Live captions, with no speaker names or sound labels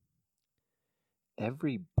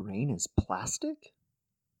Every brain is plastic?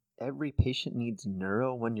 Every patient needs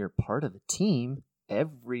neuro when you're part of a team?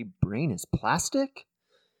 Every brain is plastic?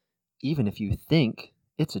 Even if you think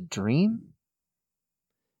it's a dream?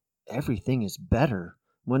 Everything is better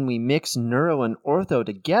when we mix neuro and ortho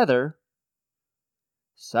together.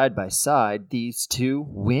 Side by side, these two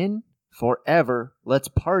win forever. Let's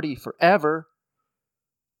party forever.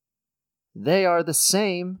 They are the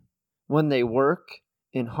same when they work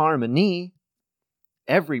in harmony.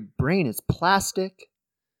 Every brain is plastic.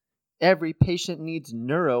 Every patient needs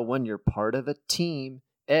neuro when you're part of a team.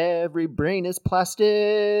 Every brain is plastic.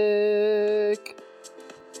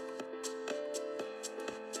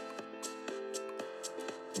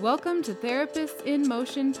 Welcome to Therapists in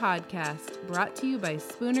Motion podcast, brought to you by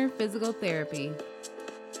Spooner Physical Therapy.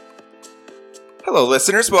 Hello,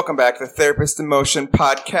 listeners. Welcome back to the Therapist in Motion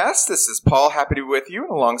podcast. This is Paul, happy to be with you.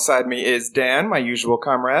 And alongside me is Dan, my usual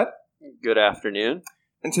comrade. Good afternoon.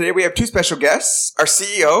 And today we have two special guests. Our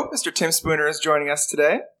CEO, Mr. Tim Spooner, is joining us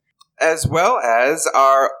today, as well as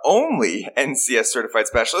our only NCS certified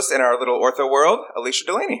specialist in our little ortho world, Alicia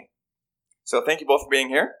Delaney. So thank you both for being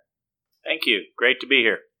here. Thank you. Great to be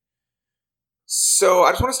here. So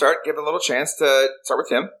I just want to give a little chance to start with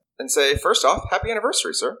Tim and say, first off, happy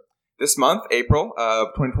anniversary, sir. This month, April of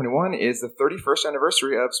 2021, is the 31st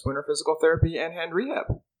anniversary of Spooner Physical Therapy and Hand Rehab.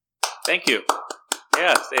 Thank you.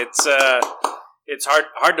 Yeah, it's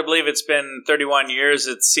hard to believe it's been 31 years.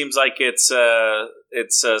 It seems like it's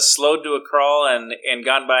slowed to a crawl and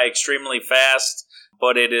gone by extremely fast,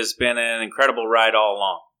 but it has been an incredible ride all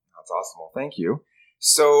along. That's awesome. Well, thank you.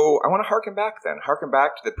 So I want to harken back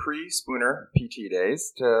to the pre-Spooner PT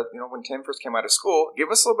days, to when Tim first came out of school. Give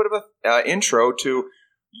us a little bit of an intro to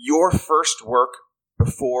your first work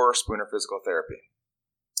before Spooner Physical Therapy.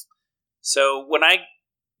 So when I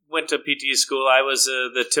went to PT school, I was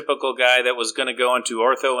the typical guy that was going to go into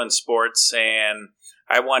ortho and sports, and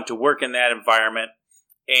I wanted to work in that environment.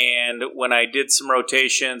 And when I did some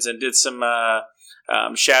rotations and did some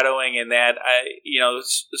shadowing in that,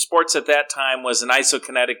 sports at that time was an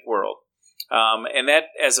isokinetic world. And that,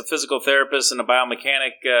 as a physical therapist and a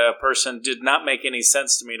biomechanic person, did not make any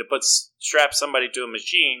sense to me to strap somebody to a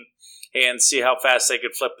machine and see how fast they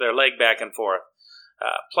could flip their leg back and forth.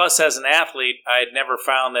 Plus, as an athlete, I had never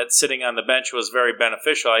found that sitting on the bench was very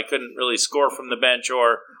beneficial. I couldn't really score from the bench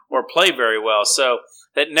or play very well. So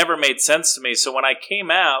that never made sense to me. So when I came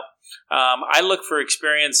out, I looked for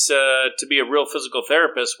experience to be a real physical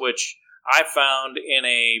therapist, which I found in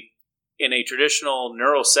a traditional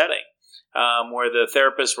neuro setting, where the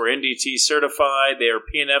therapists were NDT certified, they were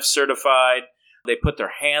PNF certified, they put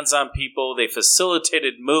their hands on people, they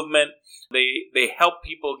facilitated movement, they helped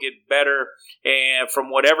people get better from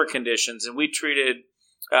whatever conditions. And we treated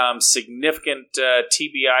significant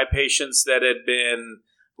TBI patients that had been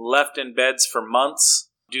left in beds for months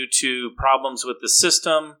due to problems with the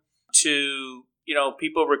system, to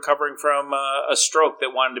people recovering from a stroke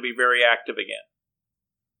that wanted to be very active again.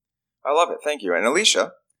 I love it. Thank you. And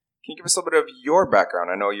Alicia, can you give us a little bit of your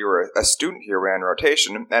background? I know you were a student here, ran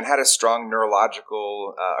rotation, and had a strong drive to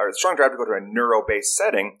go to a neuro-based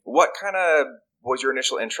setting. What kind of was your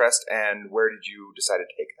initial interest, and where did you decide to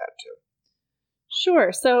take that to?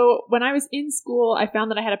 Sure. So when I was in school, I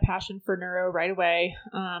found that I had a passion for neuro right away.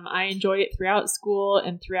 I enjoyed it throughout school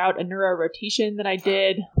and throughout a neuro rotation that I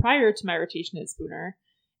did prior to my rotation at Spooner.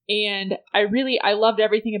 And I loved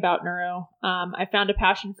everything about neuro. I found a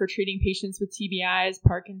passion for treating patients with TBIs,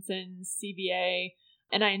 Parkinson's, CVA,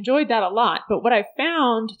 and I enjoyed that a lot. But what I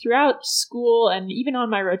found throughout school and even on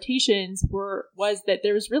my rotations was that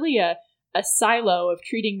there was really a silo of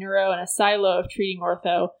treating neuro and a silo of treating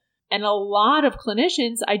ortho. And a lot of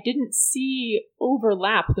clinicians, I didn't see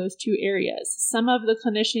overlap those two areas. Some of the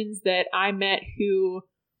clinicians that I met who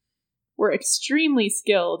were extremely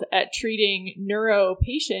skilled at treating neuro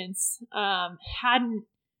patients hadn't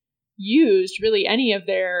used really any of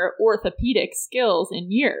their orthopedic skills in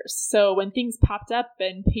years. So when things popped up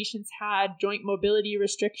and patients had joint mobility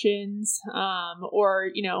restrictions or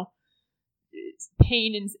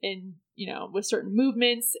pain in with certain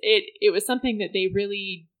movements, it was something that they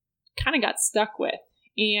really kind of got stuck with.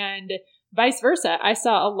 And vice versa, I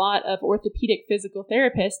saw a lot of orthopedic physical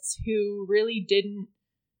therapists who really didn't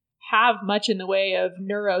have much in the way of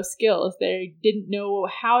neuro skills. They didn't know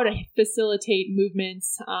how to facilitate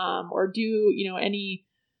movements or do any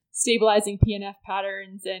stabilizing PNF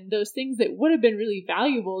patterns, and those things that would have been really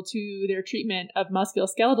valuable to their treatment of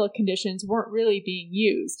musculoskeletal conditions weren't really being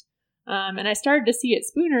used. And I started to see at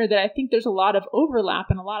Spooner that I think there's a lot of overlap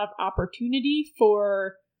and a lot of opportunity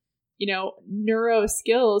for neuro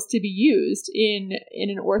skills to be used in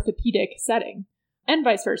an orthopedic setting. and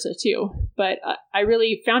vice versa too. But I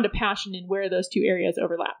really found a passion in where those two areas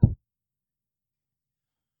overlap.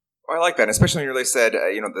 I like that, especially when you really said,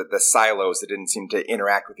 the silos that didn't seem to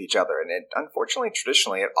interact with each other. And unfortunately,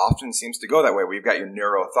 traditionally, it often seems to go that way, where you've got your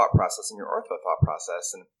neuro thought process and your ortho thought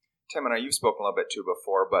process. And Tim and I, you've spoken a little bit too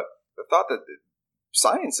before, but the thought that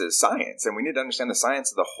science is science, and we need to understand the science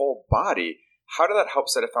of the whole body. How did that help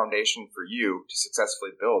set a foundation for you to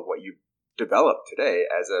successfully build what you've developed today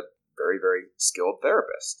as a very, very skilled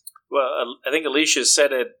therapist? Well, I think Alicia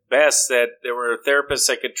said it best, that there were therapists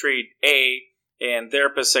that could treat A and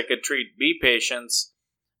therapists that could treat B patients,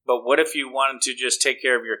 but what if you wanted to just take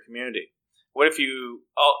care of your community? What if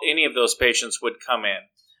any of those patients would come in?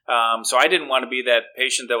 So I didn't want to be that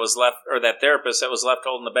patient that was left, or that therapist that was left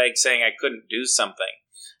holding the bag saying I couldn't do something.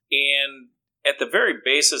 And at the very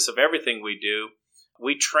basis of everything we do,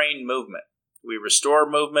 we train movement. We restore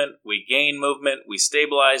movement, we gain movement, we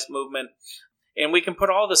stabilize movement, and we can put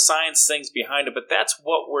all the science things behind it, but that's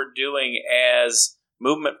what we're doing as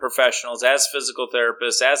movement professionals, as physical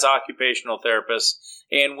therapists, as occupational therapists.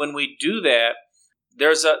 And when we do that,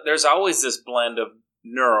 there's always this blend of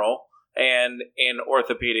neuro and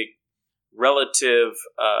orthopedic relative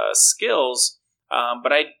skills.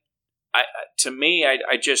 But I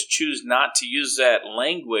just choose not to use that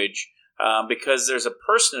language because there's a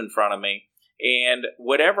person in front of me, and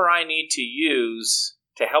whatever I need to use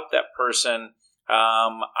to help that person,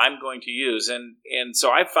 I'm going to use. And so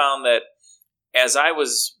I found that as I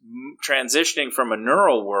was transitioning from a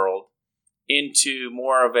neural world into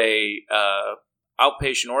more of a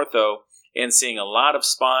outpatient ortho and seeing a lot of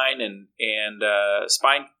spine and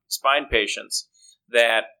spine patients,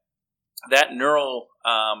 that neural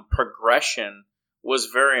progression was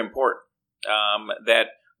very important. That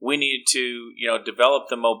we needed to develop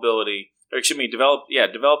the mobility,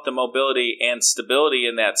 develop the mobility and stability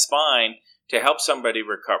in that spine to help somebody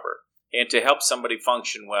recover and to help somebody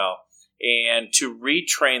function well, and to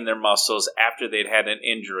retrain their muscles after they'd had an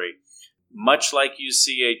injury. Much like you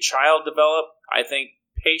see a child develop, I think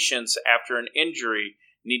patients after an injury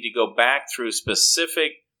need to go back through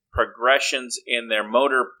specific progressions in their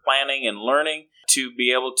motor planning and learning to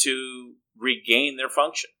be able to regain their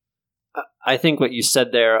function. I think what you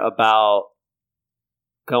said there about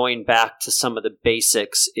going back to some of the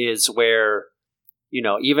basics is where,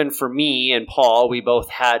 even for me and Paul, we both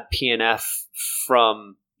had PNF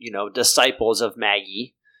from disciples of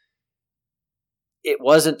Maggie. It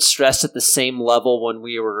wasn't stressed at the same level when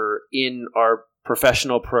we were in our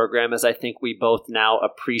professional program as I think we both now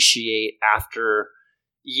appreciate after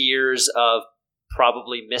years of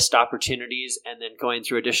probably missed opportunities and then going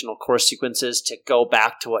through additional course sequences, to go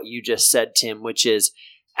back to what you just said, Tim, which is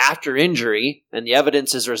after injury, and the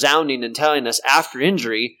evidence is resounding and telling us after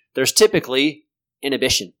injury, there's typically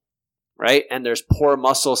inhibition, right? And there's poor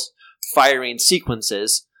muscle firing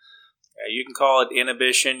sequences. You can call it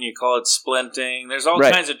inhibition, you call it splinting. There's all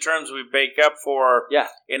kinds of terms we bake up for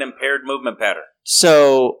an impaired movement pattern.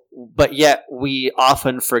 So, but yet we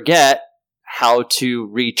often forget how to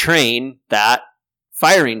retrain that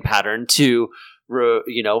firing pattern to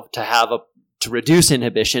reduce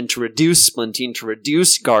inhibition, to reduce splinting, to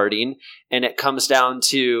reduce guarding. And it comes down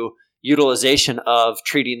to utilization of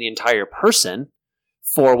treating the entire person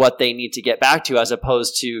for what they need to get back to, as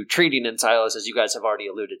opposed to treating in silos, as you guys have already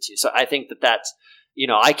alluded to. So I think that's,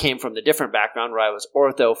 I came from the different background where I was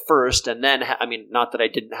ortho first, and then, not that I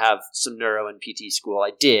didn't have some neuro and PT school.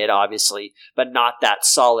 I did, obviously, but not that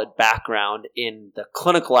solid background in the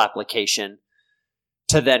clinical application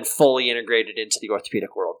to then fully integrate it into the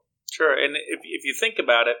orthopedic world. Sure. And if you think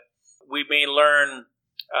about it, we may learn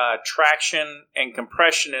traction and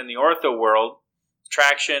compression in the ortho world.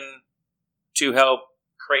 Traction to help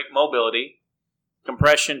create mobility,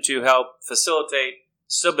 compression to help facilitate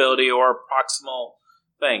stability or proximal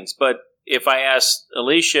things. But if I ask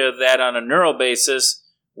Alicia that on a neural basis,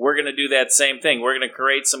 we're going to do that same thing. We're going to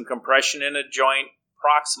create some compression in a joint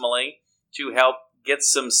proximally to help get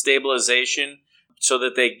some stabilization so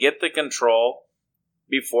that they get the control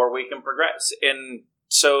before we can progress. And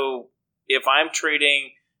so if I'm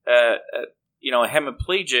treating a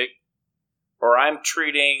hemiplegic, or I'm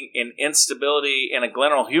treating an instability in a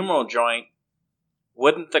glenohumeral joint,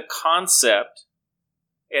 wouldn't the concept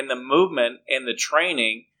and the movement and the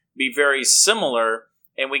training be very similar?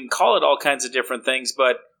 And we can call it all kinds of different things,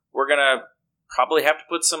 but we're going to probably have to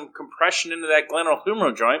put some compression into that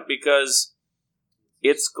glenohumeral joint because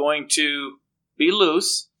it's going to be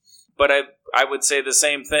loose. But I would say the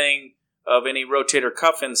same thing of any rotator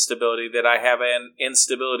cuff instability, that I have an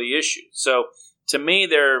instability issue. So to me,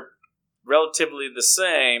 they're relatively the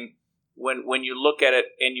same when you look at it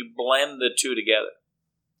and you blend the two together.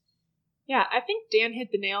 Yeah, I think Dan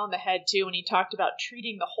hit the nail on the head too when he talked about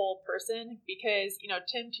treating the whole person because,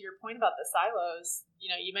 Tim, to your point about the silos,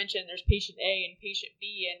 you mentioned there's patient A and patient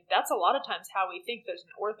B, and that's a lot of times how we think there's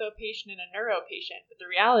an ortho patient and a neuro patient. But the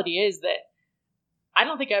reality is that I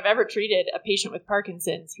don't think I've ever treated a patient with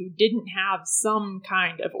Parkinson's who didn't have some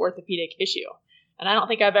kind of orthopedic issue. And I don't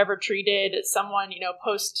think I've ever treated someone,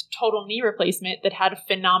 post total knee replacement that had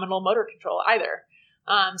phenomenal motor control either.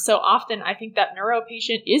 So often I think that neuro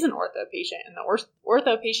patient is an ortho patient and the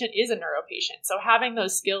ortho patient is a neuro patient. So having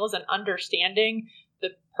those skills and understanding the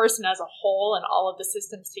person as a whole and all of the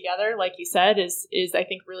systems together, like you said, is I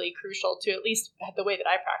think really crucial to at least the way that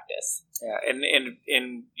I practice. Yeah,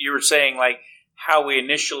 and you were saying like how we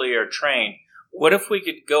initially are trained. What if we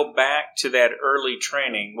could go back to that early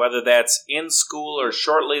training, whether that's in school or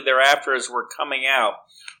shortly thereafter as we're coming out?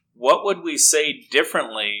 What would we say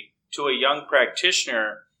differently to a young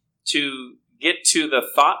practitioner to get to the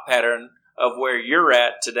thought pattern of where you're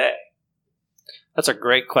at today? That's a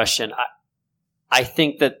great question. I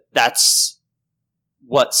think that's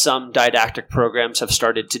what some didactic programs have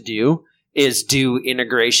started to do, is do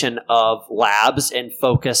integration of labs and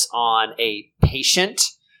focus on a patient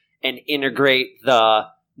and integrate the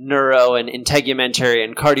neuro and integumentary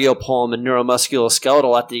and cardiopulm and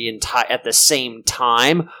neuromusculoskeletal at the same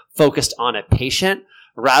time, focused on a patient,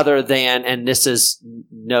 rather than, and this is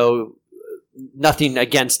nothing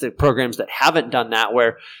against the programs that haven't done that,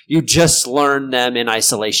 where you just learn them in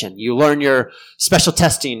isolation. You learn your special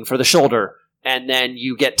testing for the shoulder, and then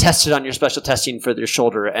you get tested on your special testing for your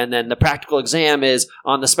shoulder, and then the practical exam is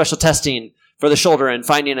on the special testing for the shoulder and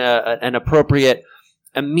finding an appropriate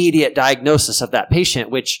immediate diagnosis of that patient,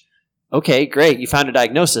 which, okay, great, you found a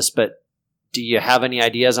diagnosis, but do you have any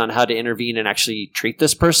ideas on how to intervene and actually treat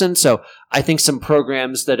this person? So I think some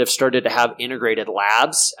programs that have started to have integrated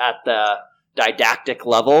labs at the didactic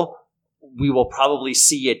level, we will probably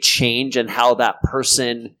see a change in how that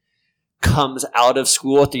person comes out of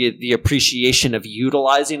school with the appreciation of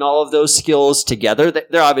utilizing all of those skills together.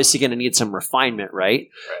 They're obviously going to need some refinement, right?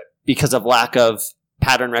 Because of lack of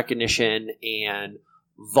pattern recognition and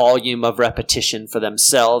volume of repetition for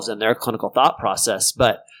themselves and their clinical thought process.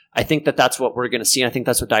 But I think that's what we're going to see. And I think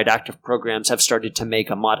that's what didactic programs have started to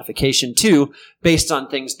make a modification to, based on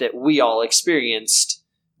things that we all experienced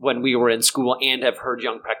when we were in school and have heard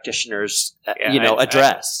young practitioners,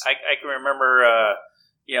 address. I can remember,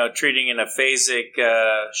 treating an aphasic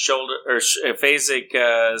shoulder or aphasic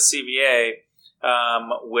CVA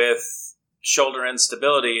with shoulder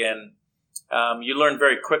instability, and you learn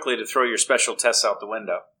very quickly to throw your special tests out the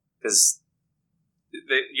window because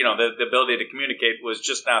the ability to communicate was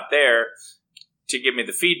just not there to give me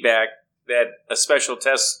the feedback that a special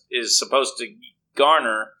test is supposed to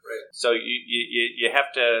garner. Right. So you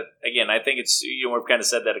have to, again, I think it's, we've kind of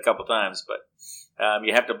said that a couple times, but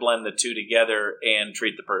you have to blend the two together and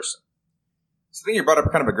treat the person. So I think you brought up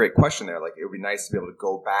kind of a great question there. Like, it would be nice to be able to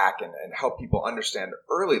go back and help people understand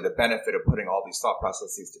early the benefit of putting all these thought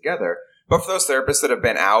processes together. But for those therapists that have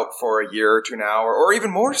been out for a year or two now, or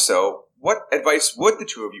even more so, what advice would the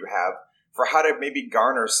two of you have for how to maybe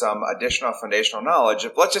garner some additional foundational knowledge?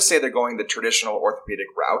 If, let's just say, they're going the traditional orthopedic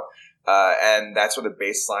route, and that's where the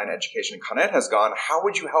baseline education in Con Ed has gone, how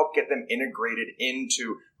would you help get them integrated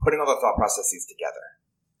into putting all the thought processes together?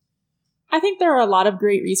 I think there are a lot of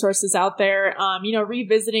great resources out there.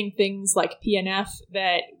 Revisiting things like PNF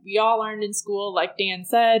that we all learned in school, like Dan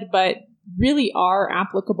said, but really are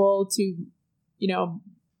applicable to,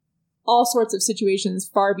 all sorts of situations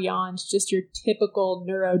far beyond just your typical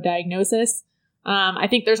neurodiagnosis. I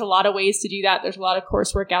think there's a lot of ways to do that. There's a lot of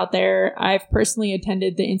coursework out there. I've personally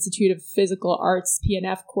attended the Institute of Physical Arts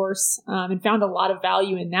PNF course and found a lot of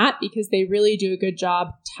value in that because they really do a good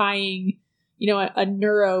job tying a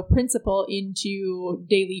neuro principle into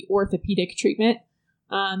daily orthopedic treatment.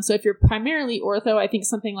 So if you're primarily ortho, I think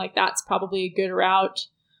something like that's probably a good route.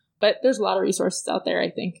 But there's a lot of resources out there, I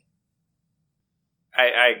think.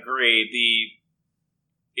 I agree.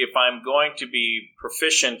 If I'm going to be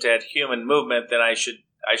proficient at human movement, then I should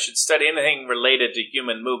study anything related to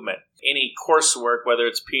human movement. Any coursework, whether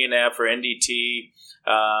it's PNF or NDT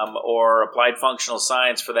or applied functional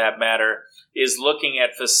science for that matter, is looking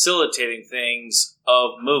at facilitating things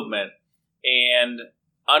of movement and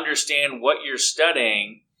understand what you're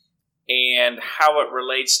studying and how it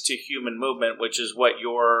relates to human movement, which is what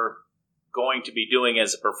you're going to be doing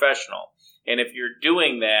as a professional. And if you're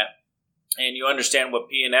doing that and you understand what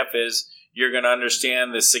PNF is, you're going to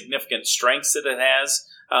understand the significant strengths that it has,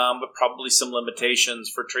 but probably some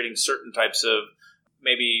limitations for treating certain types of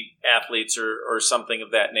maybe athletes or something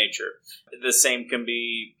of that nature. The same can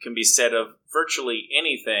be said of virtually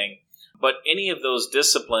anything, but any of those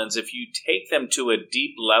disciplines, if you take them to a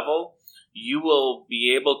deep level, you will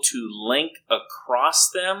be able to link across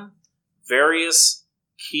them various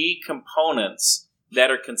key components that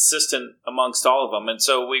are consistent amongst all of them. And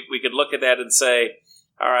so we could look at that and say,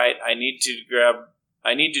 all right, I need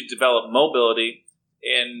to develop mobility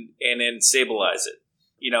and then stabilize it.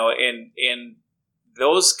 And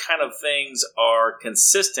those kind of things are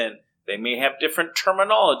consistent. They may have different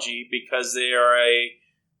terminology because they are a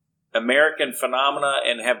American phenomena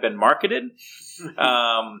and have been marketed.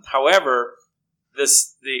 However,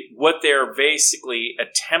 what they're basically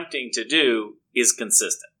attempting to do is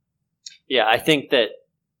consistent. Yeah, I think that,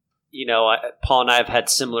 Paul and I have had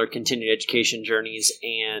similar continuing education journeys,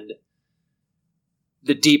 and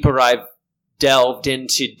the deeper I've delved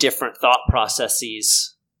into different thought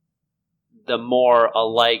processes, the more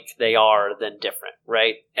alike they are than different,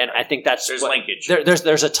 right? And I think there's linkage.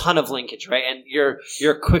 There's a ton of linkage, right? And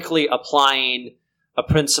you're quickly applying a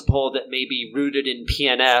principle that may be rooted in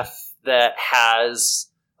PNF that has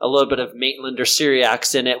a little bit of Maitland or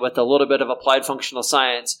Cyriax in it, with a little bit of applied functional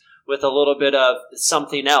science, with a little bit of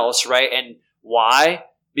something else, right? And why?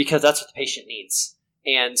 Because that's what the patient needs.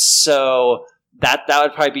 And so that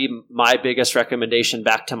would probably be my biggest recommendation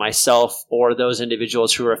back to myself or those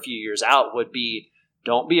individuals who are a few years out would be,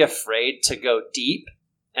 don't be afraid to go deep,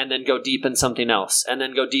 and then go deep in something else, and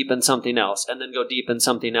then go deep in something else, and then go deep in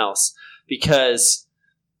something else, because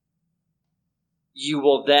you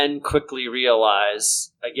will then quickly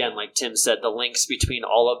realize, again, like Tim said, the links between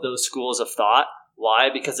all of those schools of thought. Why?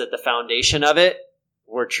 Because at the foundation of it,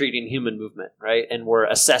 we're treating human movement, right? And we're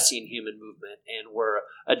assessing human movement, and we're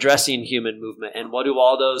addressing human movement. And what do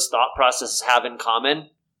all those thought processes have in common?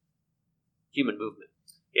 Human movement.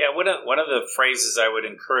 Yeah, one of the phrases I would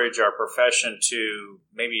encourage our profession to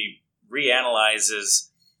maybe reanalyze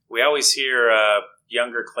is, we always hear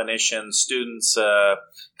younger clinicians, students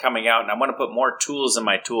coming out, and I want to put more tools in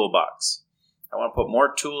my toolbox. I want to put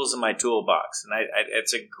more tools in my toolbox. And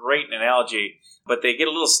it's a great analogy, but they get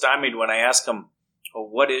a little stymied when I ask them, well,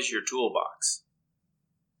 what is your toolbox?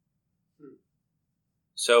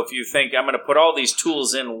 So if you think, I'm going to put all these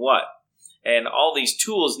tools in what? And all these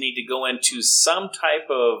tools need to go into some type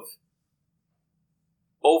of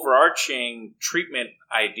overarching treatment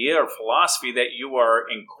idea or philosophy that you are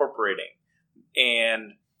incorporating.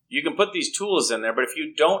 And you can put these tools in there, but if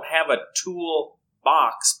you don't have a tool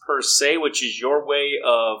box per se, which is your way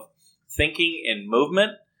of thinking and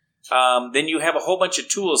movement, then you have a whole bunch of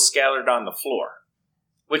tools scattered on the floor,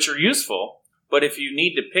 which are useful, but if you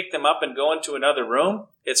need to pick them up and go into another room,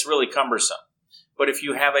 it's really cumbersome. But if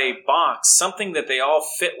you have a box, something that they all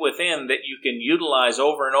fit within that you can utilize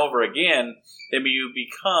over and over again, then you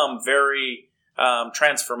become very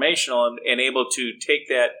transformational and able to take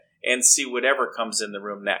that and see whatever comes in the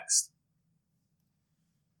room next.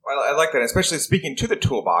 Well, I like that, especially speaking to the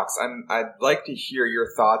toolbox. I'd like to hear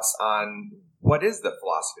your thoughts on what is the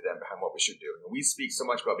philosophy then behind what we should do. We speak so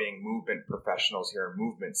much about being movement professionals here and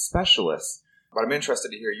movement specialists, but I'm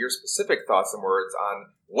interested to hear your specific thoughts and words on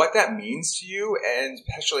what that means to you, and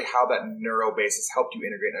especially how that neuro base has helped you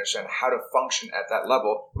integrate and understand how to function at that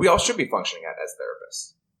level we all should be functioning at as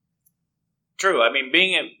therapists. True. I mean,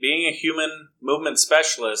 being a human movement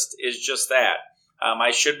specialist is just that.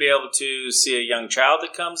 I should be able to see a young child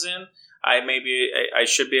that comes in. I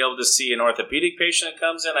should be able to see an orthopedic patient that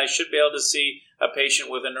comes in. I should be able to see a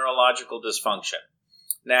patient with a neurological dysfunction.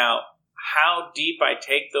 Now, how deep I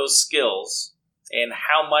take those skills and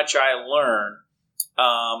how much I learn,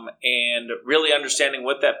 and really understanding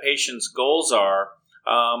what that patient's goals are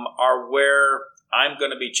where I'm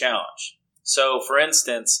going to be challenged. So, for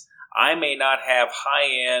instance, I may not have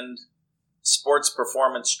high-end sports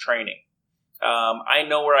performance training. I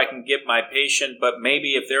know where I can get my patient, but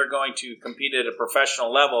maybe if they're going to compete at a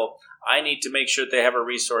professional level, I need to make sure that they have a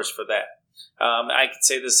resource for that. I could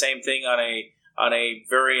say the same thing on a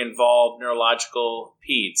very involved neurological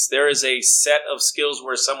peds. There is a set of skills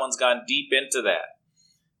where someone's gone deep into that.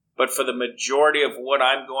 But for the majority of what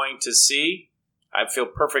I'm going to see, I feel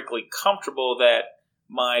perfectly comfortable that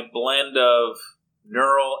my blend of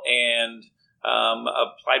neural and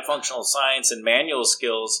applied functional science and manual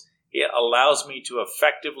skills, it allows me to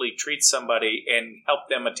effectively treat somebody and help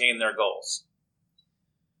them attain their goals.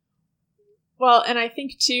 Well, and I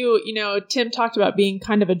think too, Tim talked about being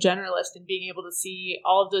kind of a generalist and being able to see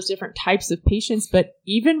all of those different types of patients, but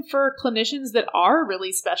even for clinicians that are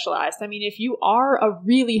really specialized, I mean, if you are a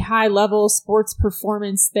really high level sports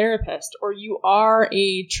performance therapist, or you are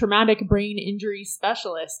a traumatic brain injury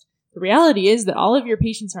specialist, the reality is that all of your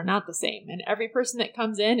patients are not the same, and every person that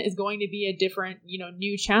comes in is going to be a different,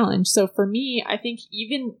 new challenge. So for me, I think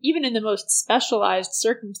even in the most specialized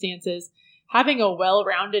circumstances, having a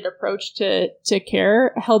well-rounded approach to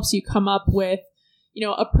care helps you come up with,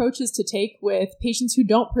 approaches to take with patients who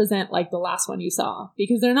don't present like the last one you saw,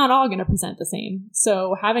 because they're not all going to present the same.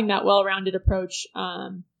 So having that well-rounded approach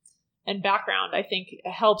and background, I think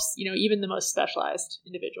helps, even the most specialized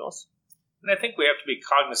individuals. And I think we have to be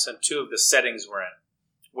cognizant, too, of the settings we're in,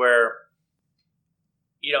 where,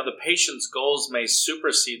 the patient's goals may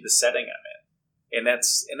supersede the setting I'm in. And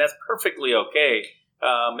that's perfectly okay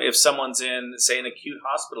if someone's in, say, an acute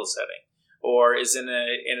hospital setting or is in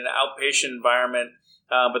an outpatient environment,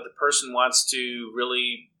 but the person wants to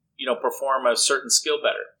really, perform a certain skill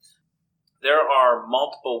better. There are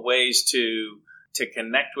multiple ways to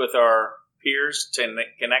connect with our peers, to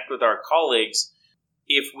connect with our colleagues,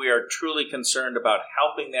 if we are truly concerned about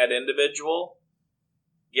helping that individual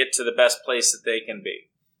get to the best place that they can be.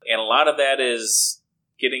 And a lot of that is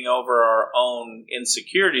getting over our own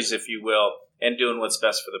insecurities, if you will, and doing what's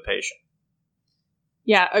best for the patient.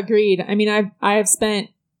 Yeah, agreed. I mean, I've spent,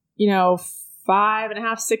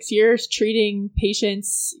 5.5, 6 years treating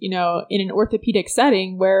patients, in an orthopedic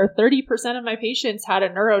setting where 30% of my patients had a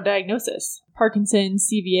neurodiagnosis: Parkinson's,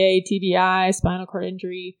 CVA, TBI, spinal cord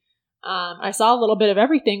injury. I saw a little bit of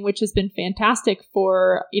everything, which has been fantastic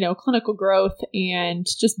for, clinical growth and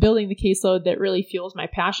just building the caseload that really fuels my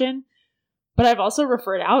passion. But I've also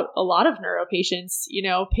referred out a lot of neuro patients,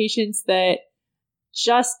 patients that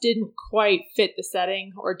just didn't quite fit the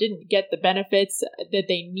setting or didn't get the benefits that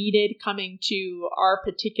they needed coming to our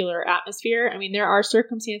particular atmosphere. I mean, there are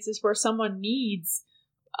circumstances where someone needs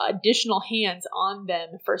additional hands on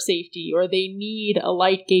them for safety, or they need a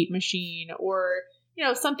light gate machine, or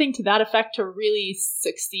something to that effect to really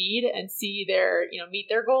succeed and see their, meet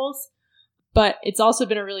their goals. But it's also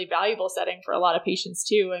been a really valuable setting for a lot of patients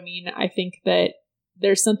too. I mean, I think that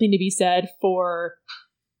there's something to be said for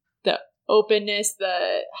the openness,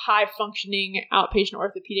 the high functioning outpatient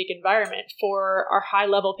orthopedic environment for our high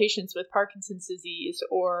level patients with Parkinson's disease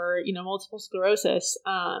or, multiple sclerosis.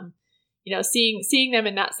 Seeing them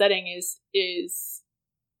in that setting is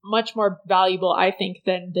much more valuable, I think,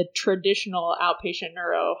 than the traditional outpatient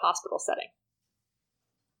neuro hospital setting.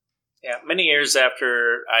 Yeah, many years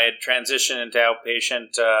after I had transitioned into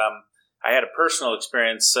outpatient, I had a personal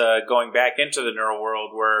experience going back into the neuro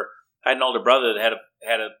world where I had an older brother that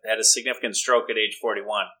had a significant stroke at age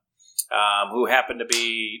 41, who happened to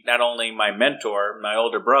be not only my mentor, my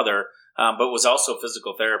older brother, but was also a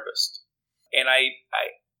physical therapist. And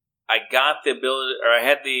I got the ability, or I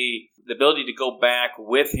had the ability to go back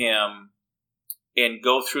with him and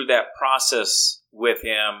go through that process with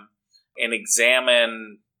him and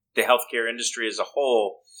examine the healthcare industry as a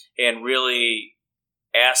whole and really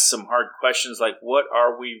ask some hard questions like, what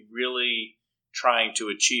are we really trying to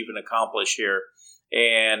achieve and accomplish here?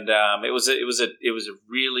 And it was a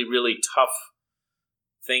really, really tough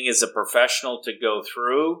thing as a professional to go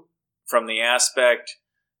through, from the aspect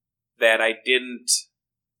that I didn't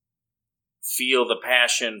feel the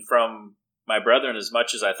passion from my brethren as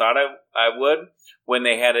much as I thought I would when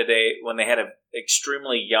they had an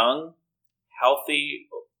extremely young, healthy,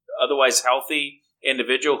 otherwise healthy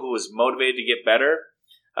individual who was motivated to get better,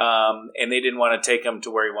 and they didn't want to take him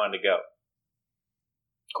to where he wanted to go.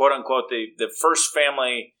 Quote unquote, the first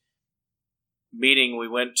family meeting we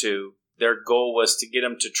went to, their goal was to get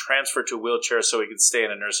him to transfer to a wheelchair so he could stay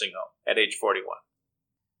in a nursing home at age 41.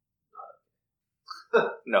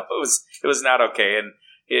 No, it was not okay. And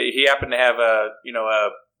he happened to have a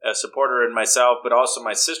supporter in myself, but also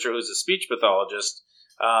my sister, who's a speech pathologist,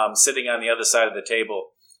 sitting on the other side of the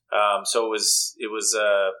table. So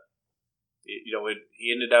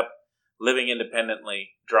he ended up living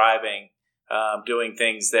independently, driving, doing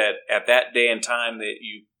things that at that day and time that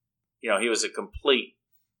he was a complete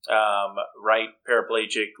right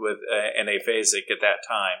paraplegic with an aphasic at that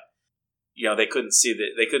time. They couldn't see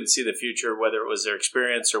the future, whether it was their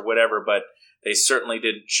experience or whatever, but they certainly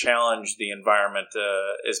didn't challenge the environment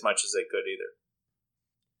as much as they could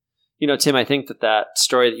either. Tim, I think that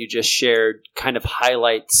story that you just shared kind of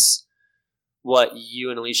highlights what you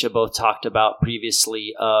and Alicia both talked about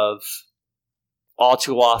previously, of all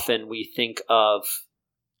too often we think of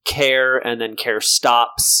care and then care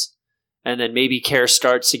stops, and then maybe care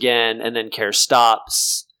starts again and then care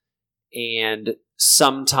stops. And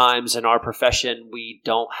sometimes in our profession, we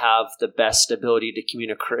don't have the best ability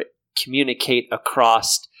to communicate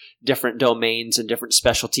across different domains and different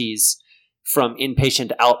specialties, from inpatient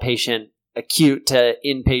to outpatient, acute to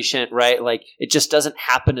inpatient, right? Like it just doesn't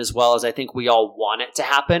happen as well as I think we all want it to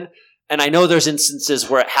happen. And I know there's instances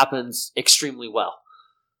where it happens extremely well.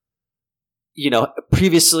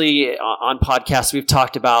 Previously on podcasts, we've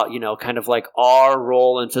talked about, kind of like our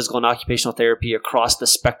role in physical and occupational therapy across the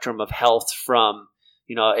spectrum of health from,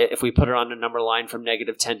 if we put it on a number line from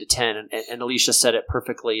 -10 to 10, and Alicia said it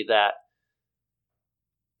perfectly that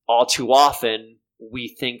all too often we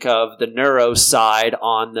think of the neuro side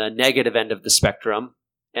on the negative end of the spectrum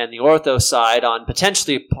and the ortho side on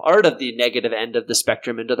potentially part of the negative end of the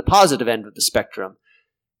spectrum into the positive end of the spectrum.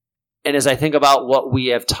 And as I think about what we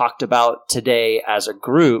have talked about today as a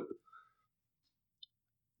group,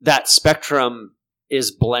 that spectrum is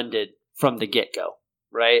blended from the get-go,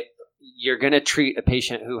 right? You're going to treat a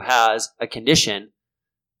patient who has a condition,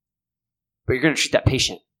 but you're going to treat that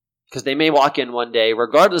patient because they may walk in one day,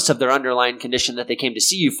 regardless of their underlying condition that they came to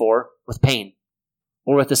see you for, with pain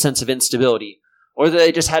or with a sense of instability, or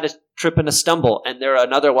they just had a trip and a stumble and they're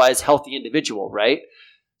an otherwise healthy individual, right?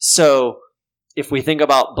 So if we think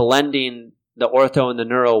about blending the ortho and the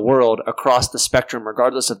neuro world across the spectrum,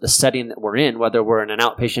 regardless of the setting that we're in, whether we're in an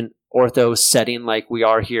outpatient ortho setting like we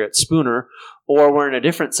are here at Spooner, or we're in a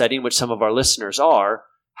different setting, which some of our listeners are,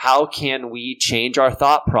 how can we change our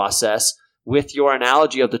thought process with your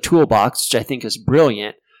analogy of the toolbox, which I think is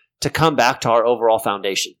brilliant, to come back to our overall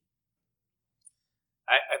foundation?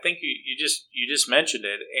 I think you just mentioned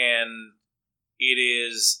it, and it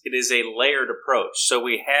is a layered approach. So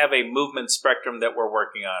we have a movement spectrum that we're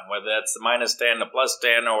working on, whether that's the -10, the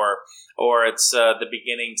 +10, or it's the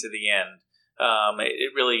beginning to the end.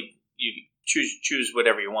 It really, you choose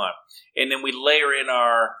whatever you want. And then we layer in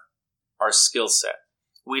our skill set.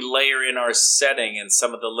 We layer in our setting and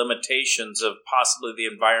some of the limitations of possibly the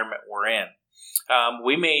environment we're in.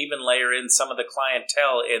 We may even layer in some of the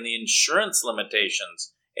clientele and the insurance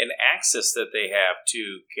limitations and access that they have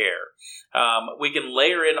to care. We can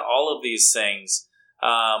layer in all of these things,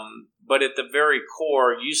 but at the very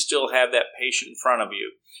core, you still have that patient in front of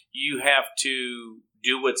you. You have to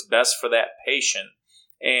do what's best for that patient,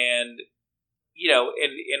 and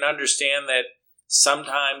and understand that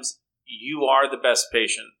sometimes you are the best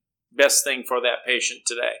thing for that patient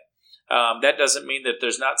today. That doesn't mean that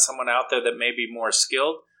there's not someone out there that may be more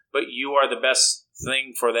skilled, but you are the best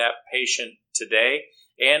thing for that patient today.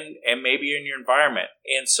 And maybe in your environment.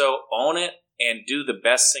 And so own it and do the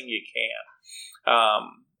best thing you can.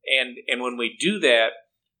 And when we do that,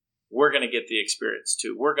 we're going to get the experience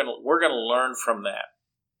too. We're going to learn from that.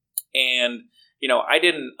 And, I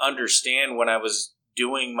didn't understand when I was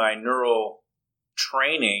doing my neural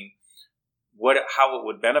training how it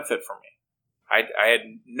would benefit for me. I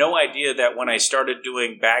had no idea that when I started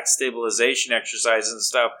doing back stabilization exercises and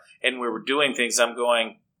stuff, and we were doing things, I'm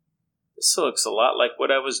going, this looks a lot like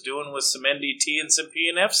what I was doing with some NDT and some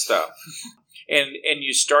PNF stuff. and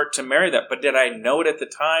you start to marry that. But did I know it at the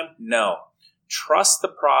time? No. Trust the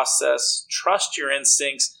process. Trust your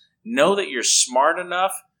instincts. Know that you're smart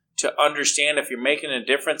enough to understand if you're making a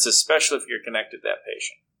difference, especially if you're connected to that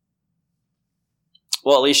patient.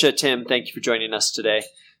 Well, Alicia, Tim, thank you for joining us today.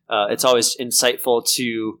 It's always insightful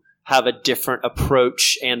to have a different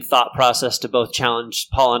approach and thought process to both challenge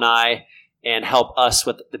Paul and I and help us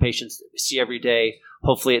with the patients that we see every day.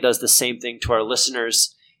 Hopefully it does the same thing to our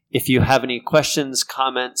listeners. If you have any questions,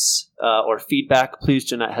 comments, or feedback, please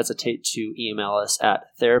do not hesitate to email us at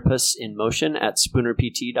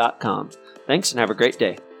therapistinmotion@spoonerpt.com. Thanks and have a great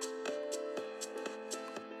day.